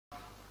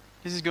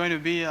This is going to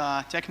be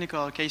a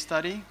technical case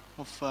study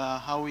of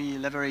how we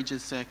leverage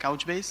this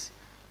Couchbase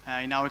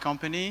in our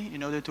company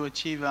in order to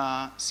achieve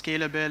a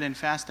scalable and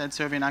fast ad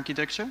serving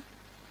architecture.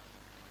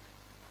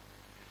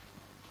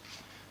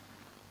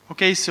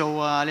 Okay, so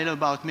a little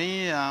about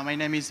me. My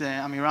name is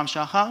Amiram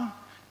Shachar.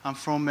 I'm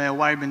from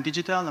Ybrant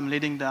Digital. I'm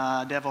leading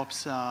the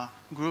DevOps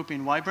group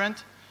in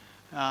Ybrant.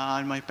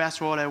 In my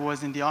past role, I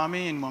was in the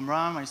Army in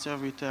Mamram. I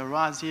served with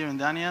Raz here and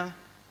Daniel.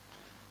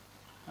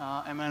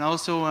 I'm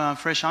also a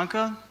fresh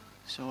uncle.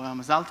 So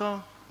Mazal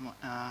Tov,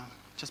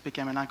 just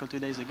became an uncle 2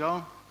 days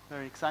ago.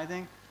 Very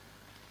exciting.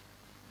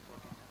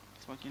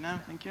 It's working now,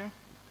 thank you.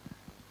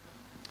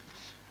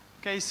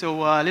 Okay,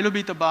 so a little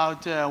bit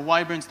about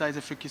Ybrant's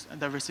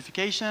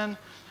diversification.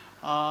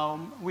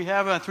 We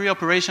have 3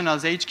 operational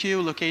HQ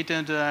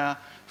located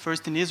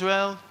first in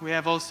Israel. We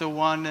have also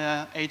 1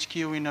 HQ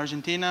in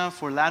Argentina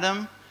for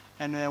LATAM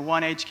and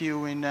 1 HQ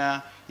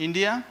in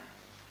India.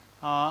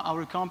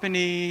 Our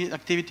company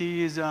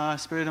activity is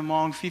spread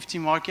among 50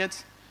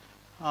 markets.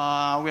 We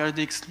are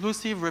the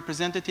exclusive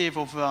representative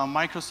of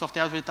Microsoft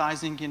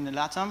advertising in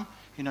LATAM,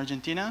 in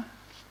Argentina,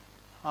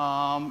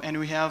 and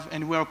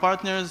we are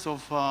partners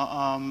of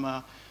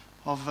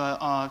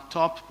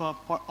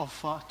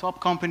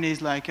top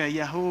companies like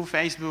Yahoo,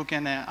 Facebook,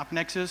 and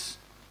AppNexus.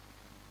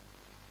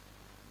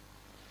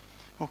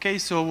 Okay,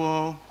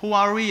 so who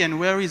are we and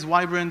where is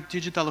Ybrant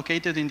Digital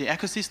located in the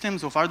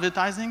ecosystems of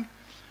advertising?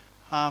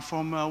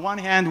 From one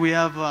hand, we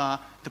have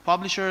the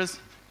publishers,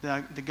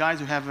 the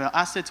guys who have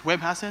assets,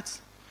 web assets.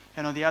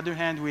 And on the other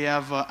hand, we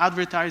have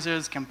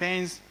advertisers,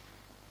 campaigns.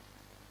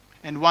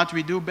 And what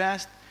we do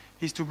best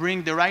is to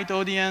bring the right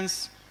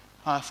audience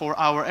for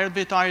our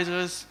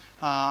advertisers,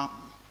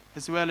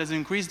 as well as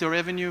increase the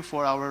revenue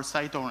for our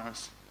site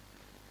owners.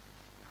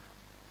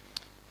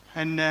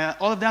 And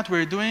all of that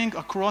we're doing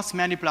across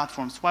many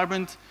platforms.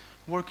 Ybrant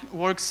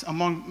works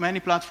among many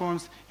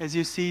platforms. As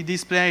you see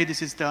displayed,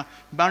 this is the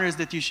banners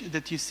that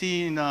you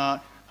see in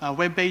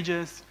web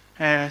pages,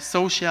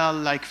 social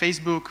like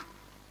Facebook,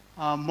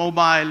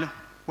 mobile,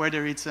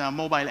 whether it's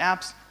mobile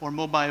apps or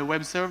mobile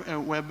web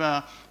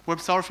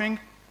surfing,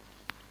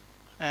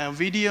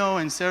 video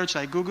and search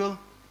like Google.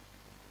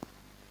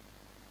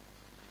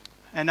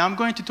 And I'm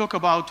going to talk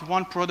about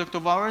one product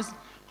of ours,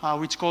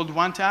 which is called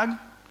OneTag.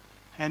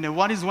 And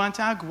what is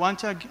OneTag?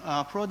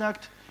 OneTag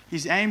product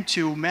is aimed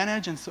to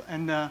manage and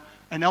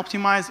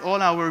optimize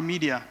all our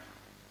media.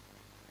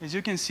 As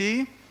you can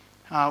see,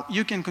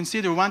 you can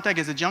consider OneTag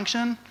as a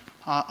junction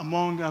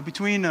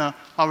between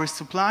our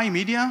supply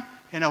media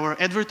and our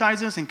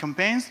advertisers and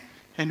campaigns,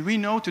 and we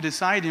know to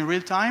decide in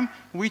real time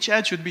which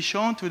ad should be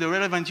shown to the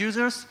relevant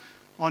users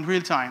on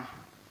real time.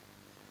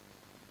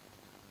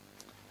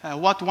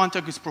 What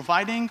OneTag is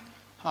providing,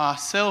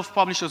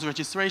 self-publishers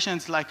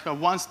registrations like a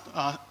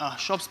one-stop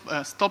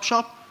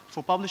shop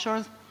for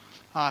publishers.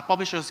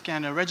 Publishers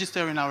can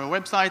register in our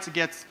websites,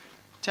 get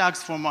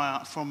tags from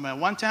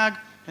OneTag,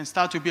 and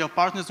start to be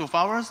partners of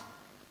ours.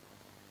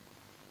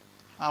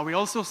 We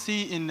also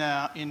see in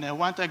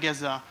OneTag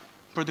as a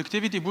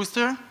productivity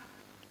booster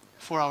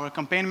for our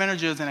campaign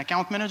managers and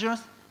account managers.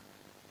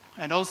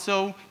 And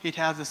also, it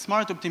has a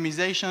smart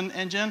optimization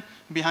engine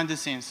behind the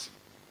scenes.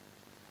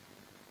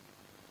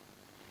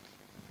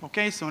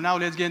 Okay, so now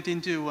let's get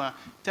into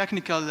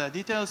technical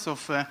details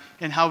of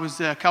and how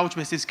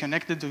Couchbase is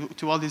connected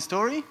to all this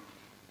story.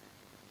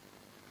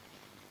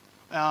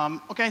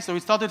 Okay, so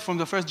it started from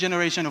the first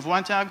generation of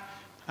OneTag.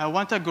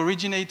 OneTag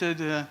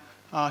originated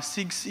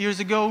 6 years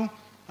ago,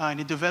 and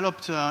it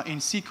developed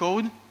in C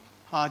code.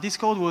 This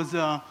code was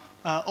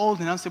old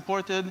and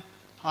unsupported.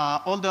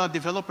 All the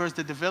developers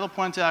that developed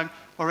OneTag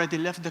already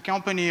left the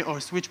company or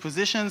switched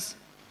positions.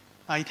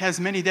 It has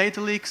many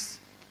data leaks.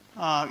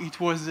 It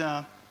was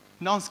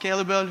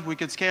non-scalable. We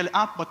could scale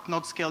up, but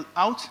not scale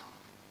out.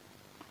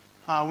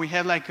 We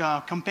had like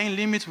a campaign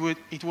limit.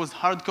 It was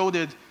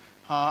hard-coded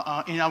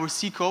in our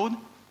C code.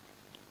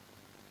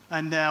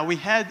 And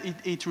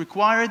it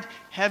required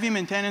heavy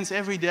maintenance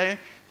every day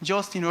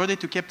just in order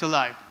to keep it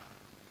alive.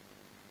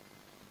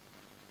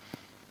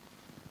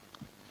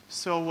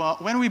 So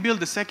when we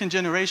built the second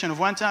generation of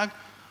OneTag,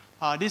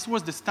 this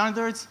was the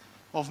standards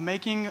of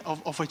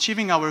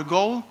achieving our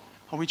goal,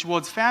 which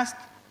was fast,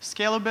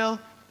 scalable,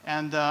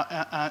 and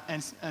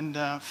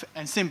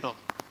simple.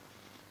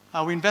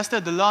 We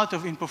invested a lot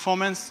in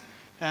performance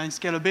and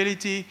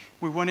scalability.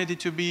 We wanted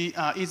it to be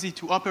easy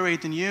to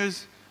operate and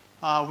use.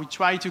 We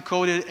tried to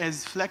code it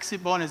as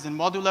flexible and as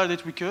modular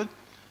that we could,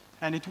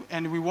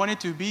 and we wanted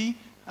to be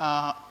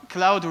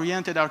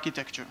cloud-oriented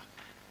architecture.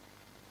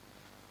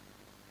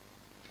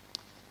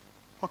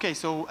 Okay,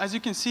 so as you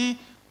can see,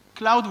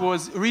 cloud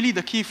was really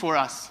the key for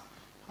us.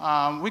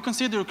 We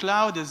consider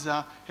cloud as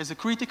a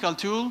critical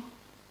tool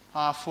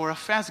for a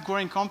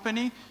fast-growing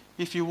company.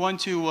 If you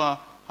want to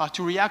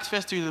react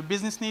fast to the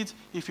business needs,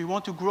 if you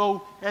want to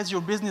grow as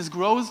your business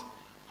grows,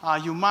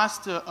 you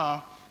must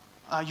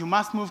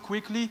move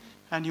quickly,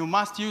 and you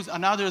must use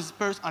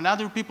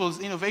another people's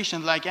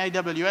innovation like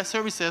AWS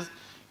services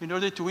in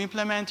order to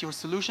implement your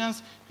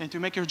solutions and to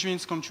make your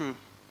dreams come true.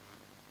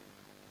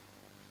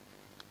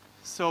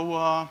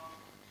 So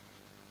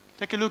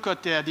take a look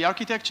at the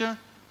architecture.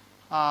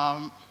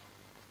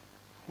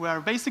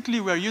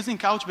 We're using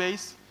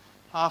Couchbase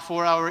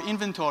for our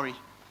inventory.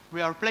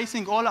 We are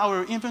placing all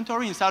our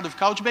inventory inside of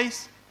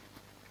Couchbase.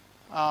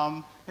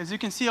 As you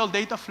can see, all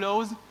data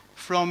flows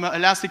from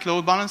Elastic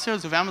Load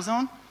Balancers of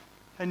Amazon,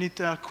 and it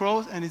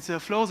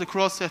flows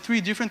across 3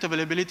 different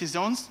availability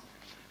zones.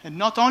 And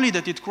not only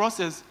that it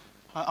crosses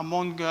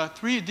among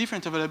 3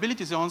 different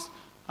availability zones,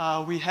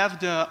 we have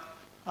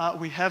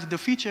the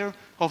feature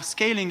of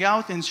scaling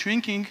out and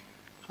shrinking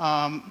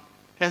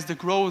as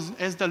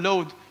the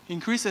load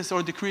increases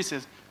or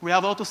decreases. We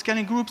have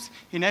auto-scaling groups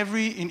in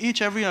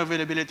each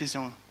availability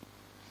zone.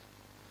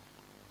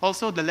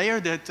 Also, the layer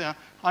that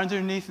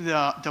underneath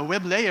the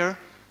web layer,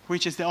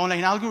 which is the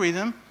online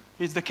algorithm,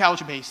 is the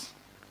Couchbase.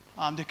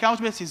 The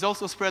Couchbase is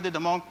also spread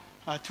among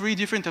 3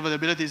 different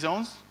availability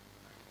zones.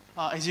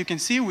 As you can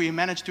see, we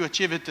managed to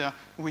achieve it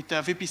with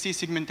VPC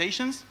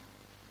segmentations.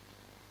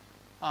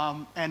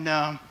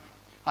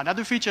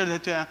 Another feature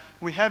that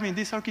we have in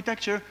this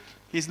architecture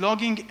is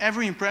logging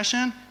every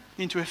impression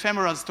into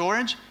ephemeral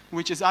storage,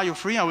 which is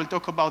IO-free. I will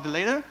talk about it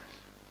later.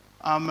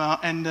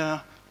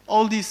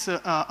 All these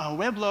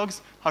web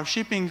logs are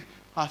shipping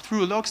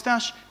through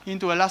Logstash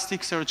into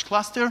Elasticsearch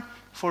cluster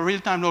for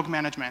real-time log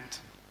management.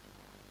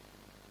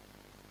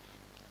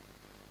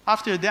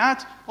 After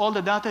that, all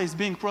the data is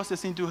being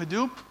processed into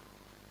Hadoop,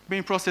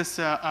 being processed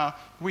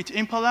with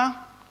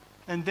Impala,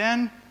 and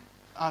then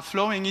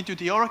flowing into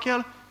the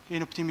Oracle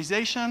in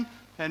optimization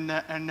and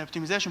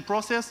optimization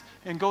process,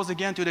 and goes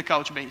again to the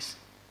Couchbase.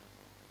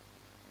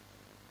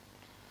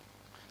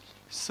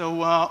 So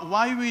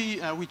why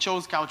we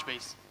chose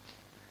Couchbase?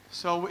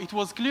 So it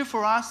was clear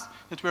for us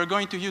that we were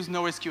going to use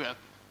NoSQL.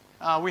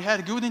 We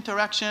had good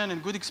interaction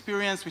and good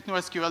experience with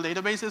NoSQL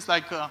databases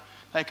like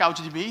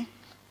CouchDB.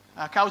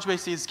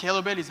 Couchbase is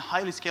scalable, is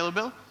highly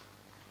scalable.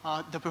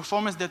 The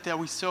performance that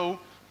we saw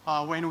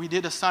when we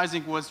did the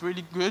sizing was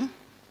really good.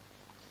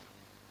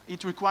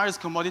 It requires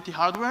commodity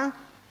hardware,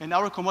 and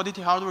our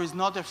commodity hardware is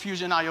not a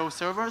Fusion IO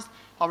servers.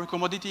 Our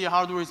commodity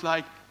hardware is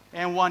like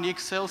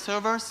M1XL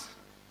servers.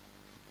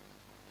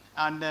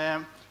 And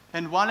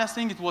one last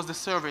thing, it was the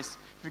service.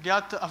 We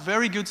got a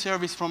very good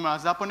service from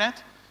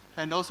Zaponet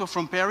and also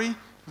from Perry.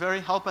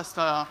 Very helped us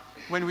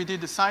when we did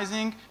the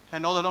sizing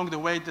and all along the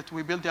way that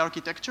we built the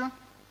architecture.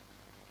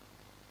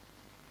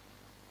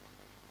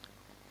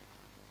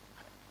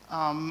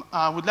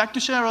 I would like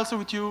to share also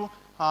with you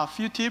a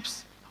few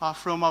tips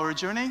from our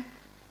journey.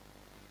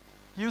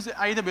 Use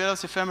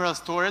AWS ephemeral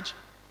storage.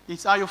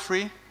 It's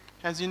IO-free.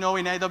 As you know,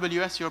 in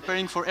AWS, you're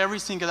paying for every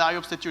single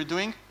IOPS that you're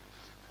doing.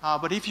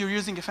 But if you're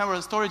using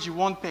ephemeral storage, you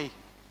won't pay.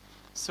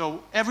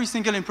 So every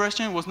single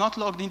impression was not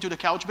logged into the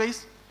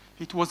Couchbase.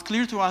 It was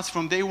clear to us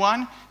from day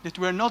one that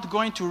we're not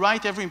going to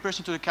write every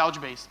impression to the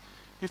Couchbase.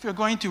 If you're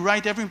going to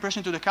write every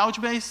impression to the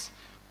Couchbase,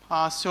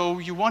 so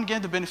you won't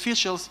get the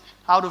beneficials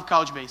out of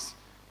Couchbase.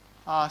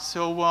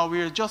 So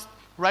we're just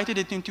writing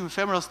it into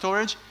ephemeral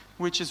storage,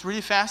 which is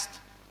really fast,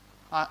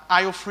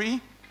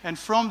 IO-free. And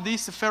from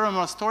this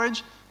ephemeral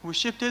storage, we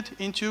shipped it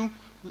into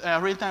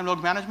real-time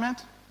log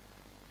management.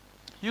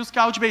 Use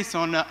Couchbase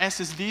on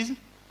SSDs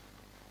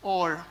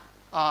or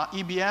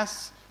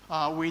EBS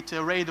with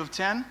a RAID of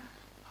 10.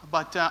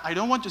 But I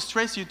don't want to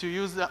stress you to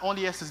use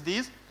only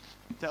SSDs.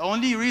 The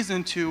only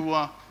reason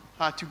to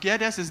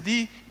get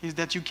SSD is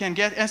that you can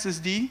get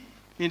SSD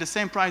in the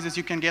same price as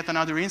you can get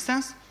another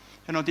instance.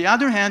 And on the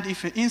other hand,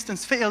 if an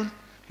instance failed,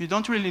 you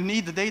don't really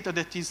need the data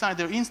that is inside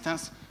their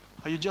instance.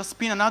 You just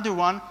spin another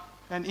one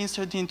and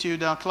insert into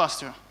the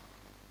cluster.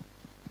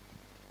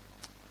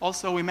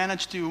 Also, we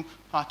managed to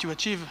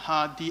achieve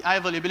the high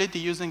availability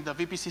using the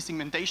VPC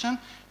segmentation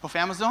of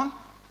Amazon.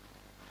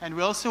 And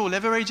we also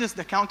leverages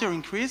the counter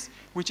increase,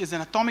 which is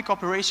an atomic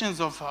operations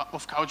of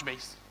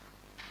Couchbase.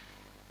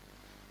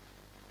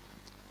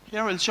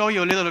 Here I'll show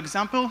you a little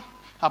example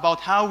about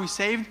how we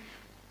saved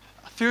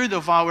a third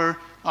of our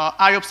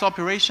IOPS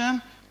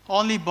operation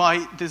only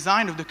by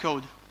design of the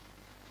code.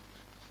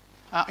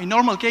 In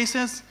normal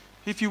cases,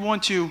 if you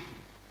want to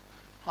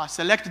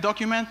select the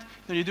document,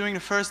 then you're doing the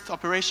first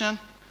operation.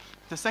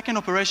 The second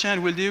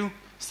operation will do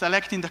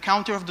selecting the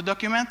counter of the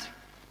document.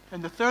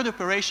 And the third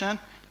operation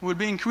will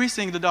be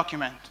increasing the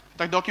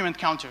document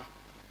counter.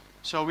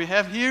 So we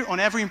have here on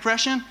every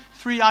impression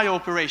 3 IO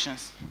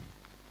operations.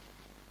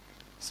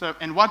 So,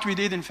 and what we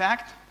did, in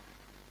fact,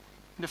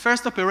 the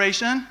first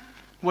operation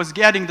was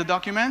getting the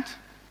document.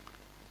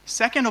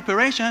 Second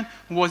operation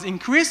was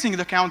increasing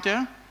the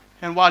counter.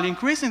 And while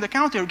increasing the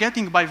counter,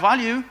 getting by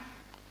value,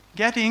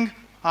 getting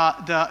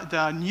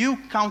the new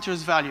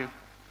counter's value.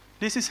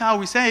 This is how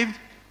we saved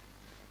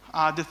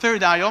the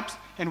third IOPS.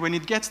 And when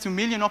it gets to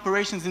million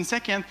operations in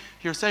second,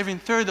 you're saving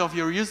third of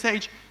your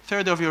usage,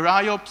 third of your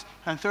IOPS,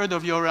 and third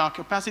of your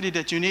capacity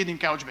that you need in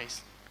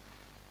Couchbase.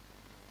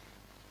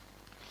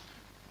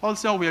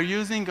 Also, we are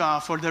using,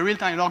 for the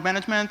real-time log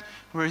management,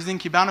 we're using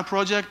Kibana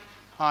project.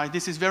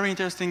 This is a very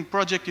interesting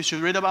project. You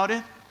should read about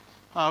it.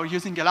 We're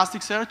using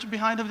Elasticsearch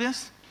behind of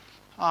this.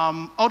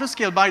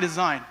 Autoscale by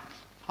design.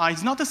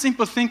 It's not a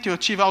simple thing to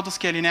achieve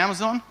autoscale in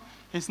Amazon.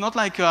 It's not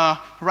like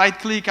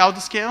right-click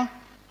autoscale.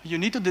 You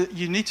need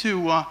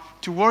to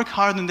work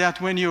hard on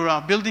that when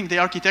you're building the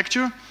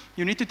architecture.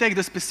 You need to take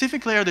the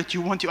specific layer that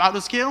you want to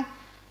autoscale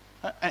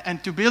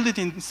and to build it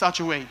in such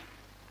a way.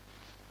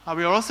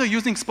 We are also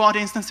using spot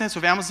instances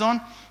of Amazon,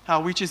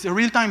 which is a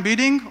real-time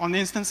bidding on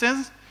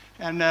instances.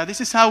 And this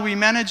is how we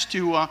manage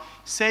to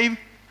save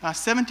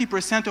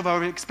 70% of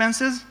our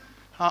expenses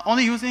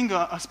only using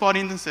spot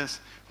instances.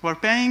 We're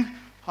paying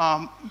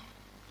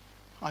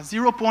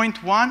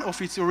 0.1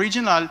 of its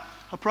original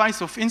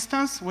price of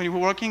instance when we're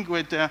working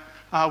with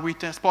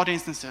spot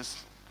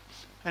instances.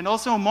 And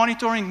also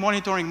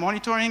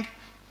monitoring.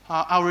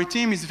 Our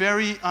team is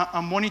very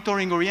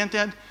monitoring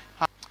oriented.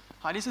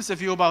 This is a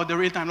view about the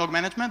real-time log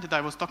management that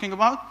I was talking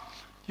about.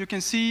 I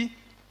can see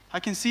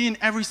in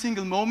every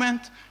single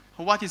moment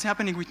what is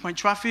happening with my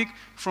traffic,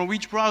 from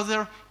which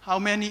browser, how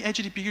many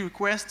HTTP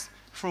requests,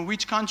 from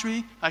which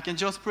country. I can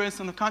just press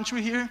on the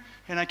country here,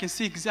 and I can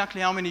see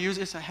exactly how many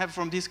users I have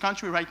from this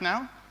country right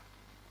now.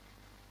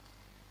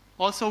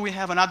 Also, we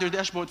have another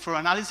dashboard for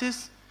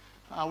analysis.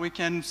 We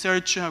can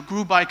search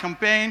group by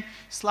campaign,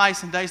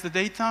 slice and dice the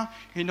data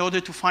in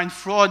order to find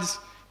frauds,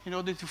 in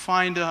order to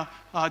find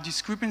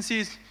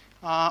discrepancies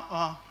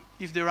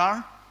if there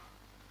are.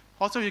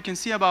 Also, you can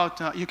see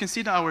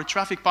our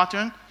traffic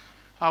pattern.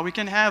 We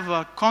can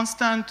have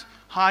constant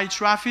high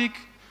traffic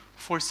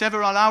for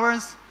several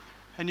hours,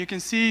 and you can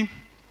see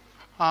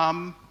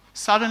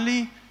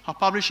suddenly our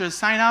publishers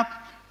sign up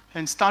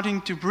and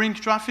starting to bring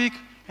traffic,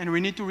 and we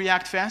need to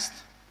react fast.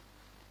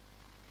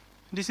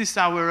 This is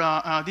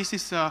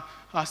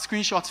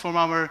screenshots from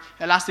our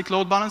Elastic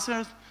Load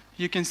Balancers.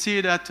 You can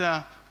see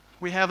that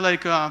we have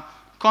like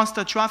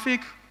constant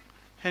traffic,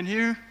 and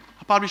here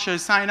a publisher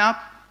sign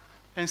up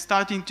and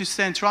starting to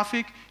send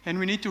traffic, and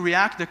we need to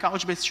react. The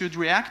Couchbase should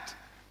react.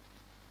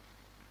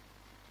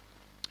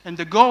 And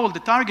the goal,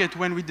 the target,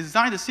 when we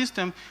designed the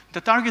system,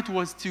 the target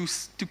was to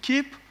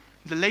keep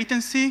the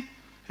latency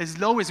as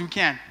low as we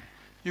can.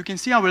 You can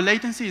see our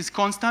latency is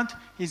constant,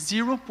 is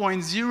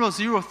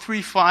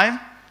 0.0035,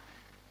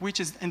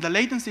 and the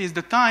latency is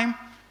the time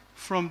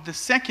from the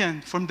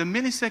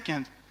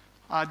millisecond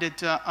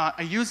that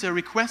a user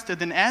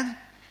requested an ad.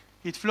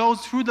 It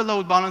flows through the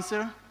load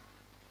balancer,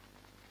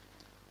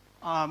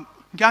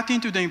 got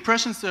into the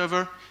impression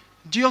server,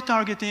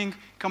 geo-targeting,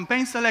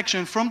 campaign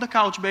selection from the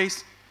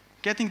Couchbase,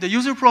 getting the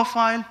user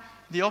profile,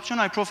 the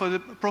optional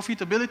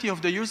profitability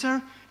of the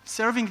user,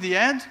 serving the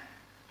ad,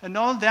 and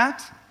all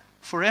that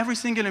for every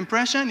single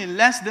impression in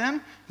less than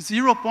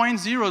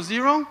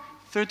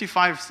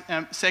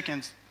 0.0035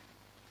 seconds.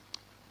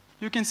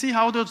 You can see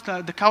how does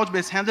the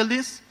Couchbase handle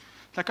this.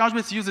 The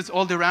Couchbase uses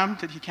all the RAM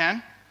that he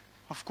can,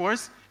 of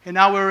course, and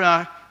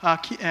our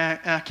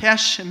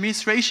cache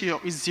miss ratio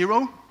is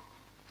 0,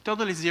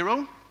 totally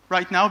 0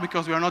 right now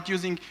because we are not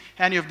using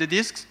any of the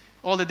disks.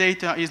 All the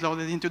data is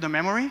loaded into the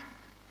memory.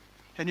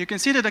 And you can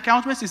see that the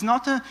Couchbase is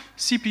not a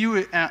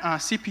CPU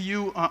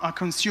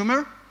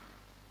consumer.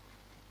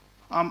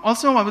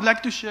 Also, I would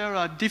like to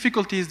share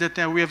difficulties that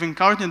we have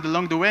encountered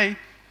along the way.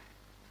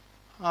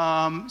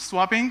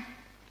 Swapping.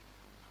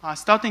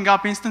 Starting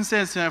up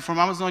instances from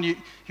Amazon,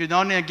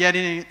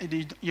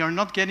 you're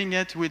not getting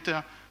it with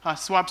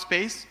swap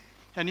space.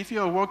 And if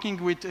you're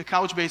working with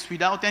Couchbase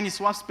without any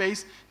swap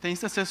space, the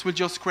instances will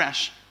just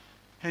crash.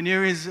 And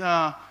here is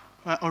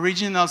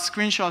original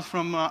screenshot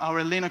from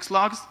our Linux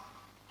logs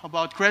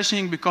about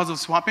crashing because of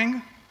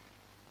swapping.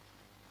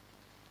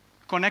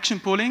 Connection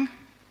pooling.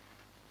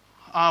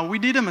 We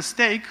did a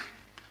mistake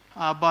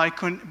by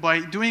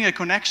doing a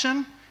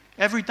connection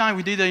every time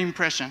we did an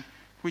impression.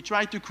 We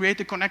tried to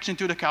create a connection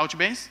to the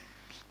Couchbase,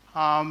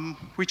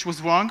 which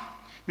was wrong,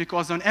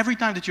 because on every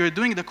time that you're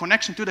doing the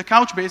connection to the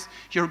Couchbase,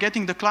 you're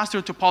getting the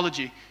cluster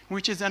topology,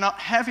 which is a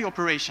heavy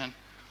operation.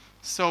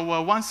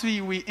 So once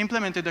we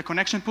implemented the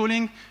connection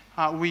pooling,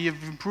 we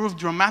have improved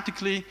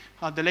dramatically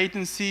the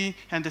latency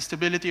and the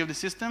stability of the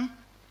system.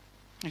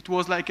 It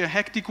was like a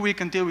hectic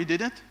week until we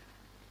did it.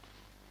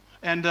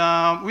 And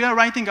we are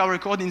writing our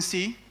code in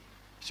C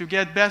to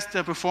get best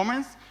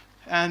performance.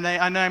 And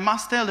I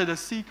must tell that the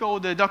C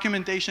code the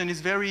documentation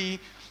is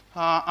very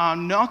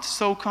not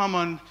so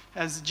common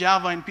as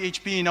Java and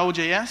PHP and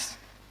OJS.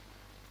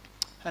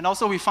 And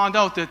also we found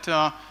out that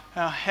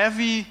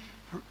heavy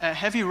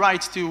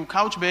writes to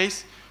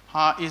Couchbase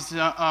is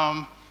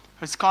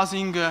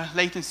causing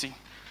latency.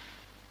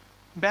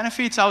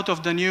 Benefits out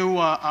of the new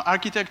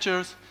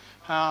architectures.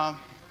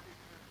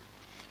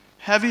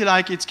 Heavy,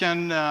 like it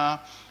can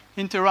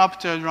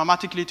interrupt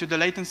dramatically to the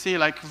latency,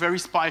 like very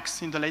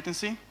spikes in the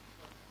latency.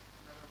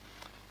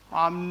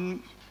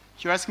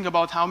 You're asking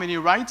about how many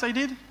writes I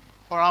did?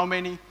 Or how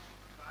many?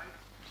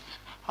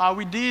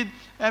 We did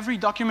every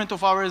document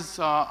of ours,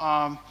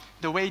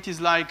 the weight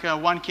is like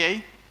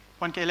 1K,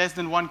 less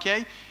than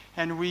 1K.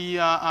 And we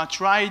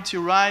tried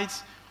to write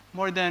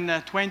more than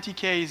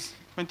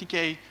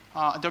 20K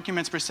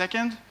documents per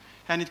second.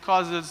 And it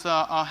causes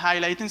a high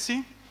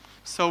latency.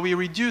 So we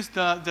reduced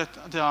the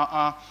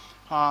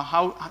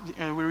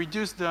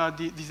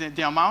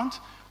amount,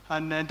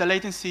 and the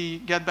latency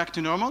get back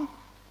to normal.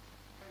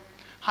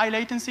 High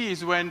latency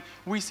is when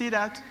we see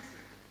that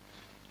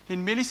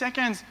in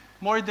milliseconds,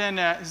 more than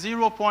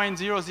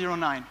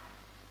 0.009.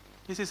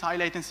 This is high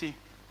latency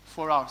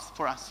for us.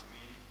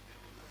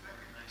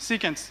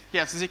 Seconds,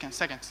 yes,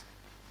 seconds.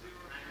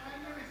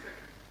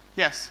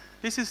 Yes,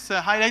 this is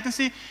high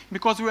latency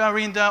because we are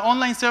in the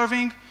online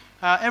serving.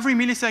 Every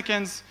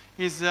millisecond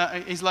is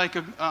like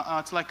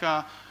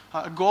a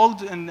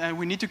gold, and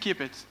we need to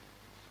keep it.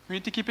 We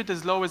need to keep it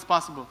as low as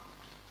possible.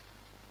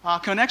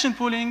 Connection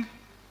pooling.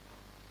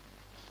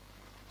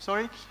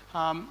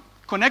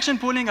 Connection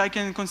pooling, I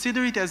can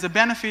consider it as a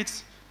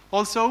benefit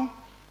also,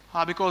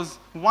 because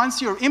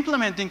once you're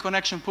implementing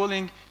connection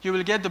pooling, you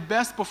will get the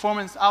best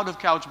performance out of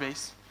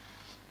Couchbase.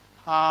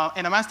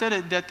 And I must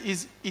add that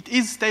it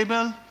is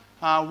stable,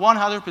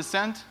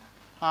 100%,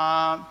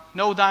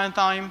 no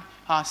downtime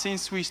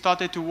since we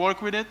started to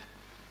work with it.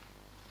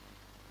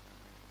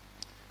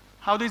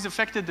 How this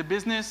affected the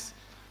business?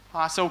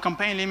 So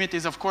campaign limit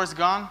is, of course,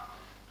 gone.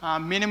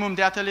 Minimum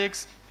data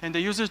leaks, and the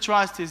user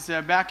trust is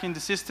back in the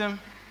system.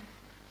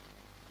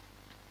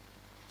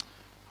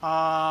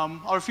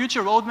 Our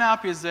future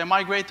roadmap is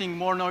migrating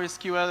more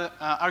NoSQL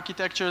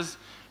architectures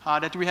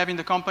that we have in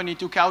the company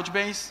to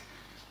Couchbase.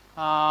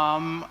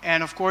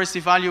 And of course,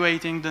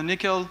 evaluating the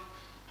nickel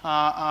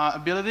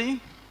ability.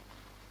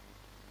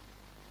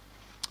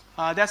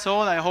 That's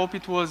all. I hope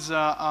it was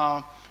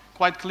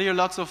quite clear,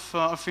 lots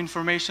of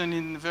information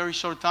in a very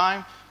short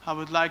time. I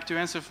would like to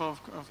answer for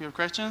your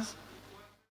questions.